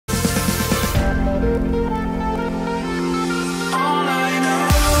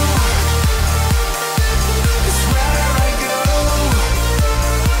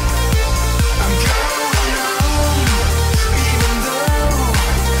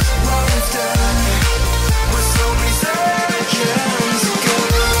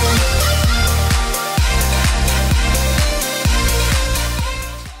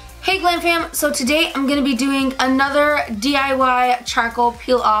Fam, so today I'm going to be doing another DIY charcoal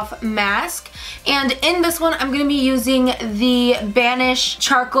peel off mask, and in this one I'm going to be using the Banish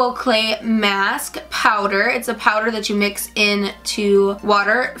charcoal clay mask powder. It's a powder that you mix into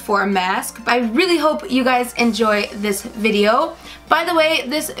water for a mask. I really hope you guys enjoy this video. By the way,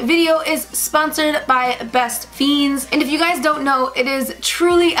 this video is sponsored by Best Fiends, and if you guys don't know, it is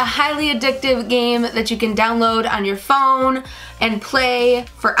truly a highly addictive game that you can download on your phone and play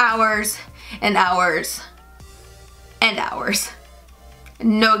for hours and hours and hours.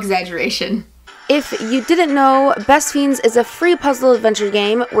 No exaggeration. If you didn't know, Best Fiends is a free puzzle adventure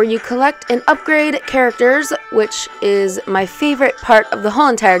game where you collect and upgrade characters, which is my favorite part of the whole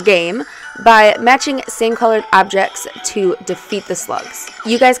entire game, by matching same colored objects to defeat the slugs.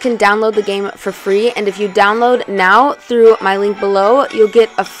 You guys can download the game for free, and if you download now through my link below, you'll get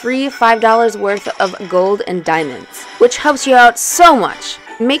a free $5 worth of gold and diamonds, which helps you out so much.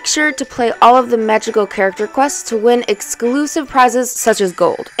 Make sure to play all of the magical character quests to win exclusive prizes such as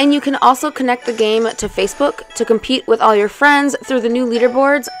gold. And you can also connect the game to Facebook to compete with all your friends through the new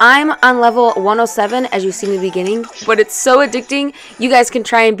leaderboards. I'm on level 107 as you see in the beginning, but it's so addicting, you guys can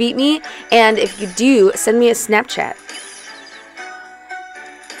try and beat me, and if you do, send me a Snapchat.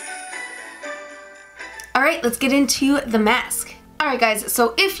 Alright, let's get into the mask. Alright guys,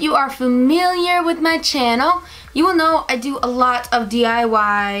 so if you are familiar with my channel, you will know I do a lot of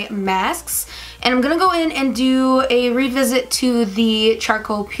DIY masks, and I'm going to go in and do a revisit to the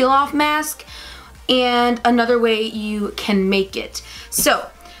charcoal peel off mask and another way you can make it. So,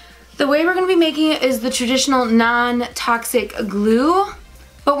 the way we're going to be making it is the traditional non-toxic glue,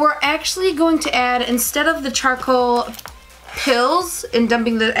 but we're actually going to add, instead of the charcoal pills and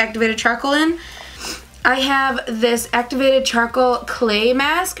dumping the activated charcoal in, I have this activated charcoal clay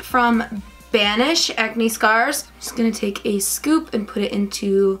mask from Banish Acne Scars. I'm just going to take a scoop and put it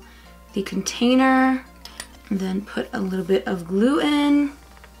into the container, and then put a little bit of glue in.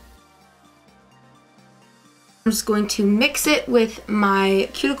 I'm just going to mix it with my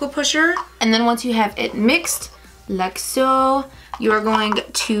cuticle pusher, and then once you have it mixed, like so, you are going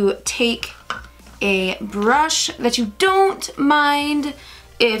to take a brush that you don't mind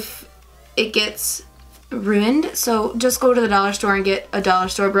if it gets ruined, so just go to the dollar store and get a dollar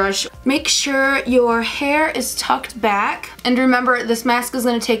store brush. Make sure your hair is tucked back, and remember, this mask is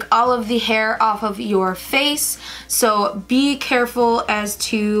going to take all of the hair off of your face, so be careful as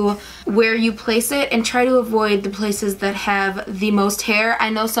to where you place it and try to avoid the places that have the most hair. I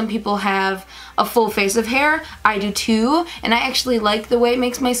know some people have a full face of hair, I do too, and I actually like the way it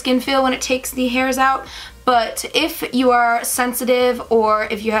makes my skin feel when it takes the hairs out, but if you are sensitive or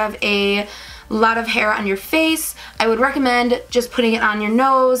if you have a lot of hair on your face, I would recommend just putting it on your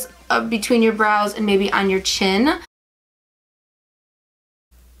nose, between your brows, and maybe on your chin.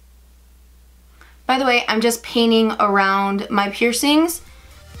 By the way, I'm just painting around my piercings.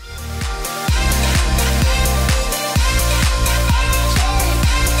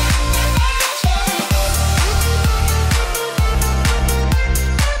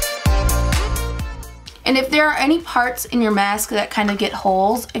 And if there are any parts in your mask that kind of get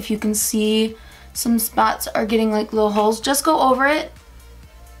holes, if you can see some spots are getting like little holes, just go over it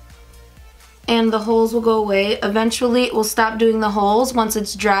and the holes will go away. Eventually it will stop doing the holes once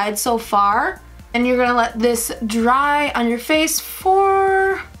it's dried so far. And you're gonna let this dry on your face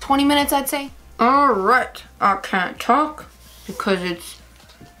for 20 minutes, I'd say. Alright, I can't talk because it's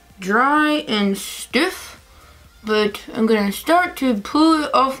dry and stiff, but I'm gonna start to pull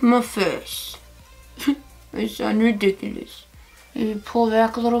it off my face. It sounds ridiculous. Maybe pull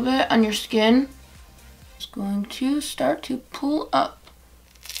back a little bit on your skin. It's going to start to pull up.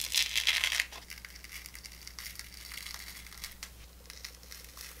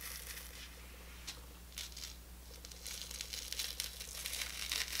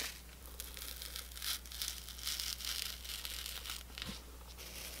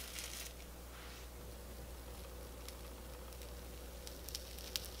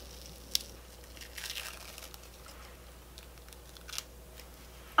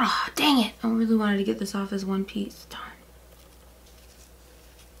 Oh, dang it. I really wanted to get this off as one piece. Darn.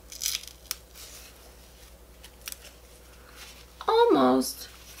 Almost.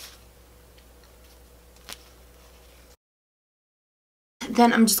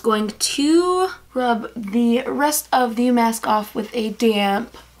 Then I'm just going to rub the rest of the mask off with a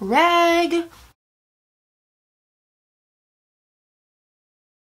damp rag. I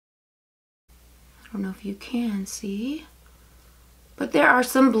don't know if you can see, but there are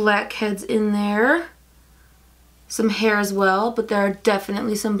some blackheads in there. Some hair as well, but there are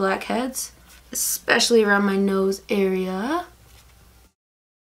definitely some blackheads, especially around my nose area.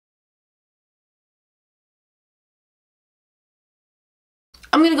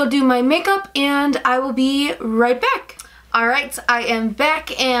 I'm gonna go do my makeup and I will be right back. Alright, I am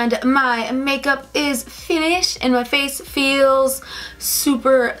back and my makeup is finished and my face feels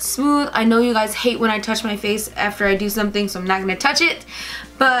super smooth. I know you guys hate when I touch my face after I do something, so I'm not gonna touch it.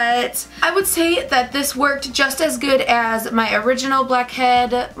 But I would say that this worked just as good as my original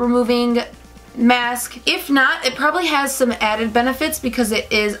Blackhead removing mask. If not, it probably has some added benefits because it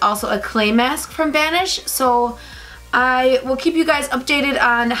is also a clay mask from Banish. So I will keep you guys updated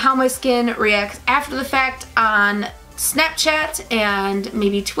on how my skin reacts after the fact on Snapchat and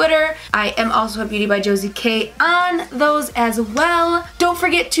maybe Twitter. I am also at BeautyByJosieK on those as well. Don't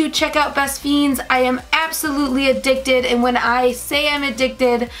forget to check out Best Fiends. I am absolutely addicted, and when I say I'm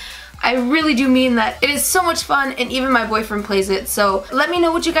addicted, I really do mean that. It is so much fun, and even my boyfriend plays it. So let me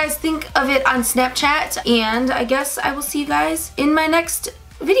know what you guys think of it on Snapchat, and I guess I will see you guys in my next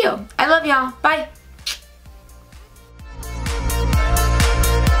video. I love y'all. Bye.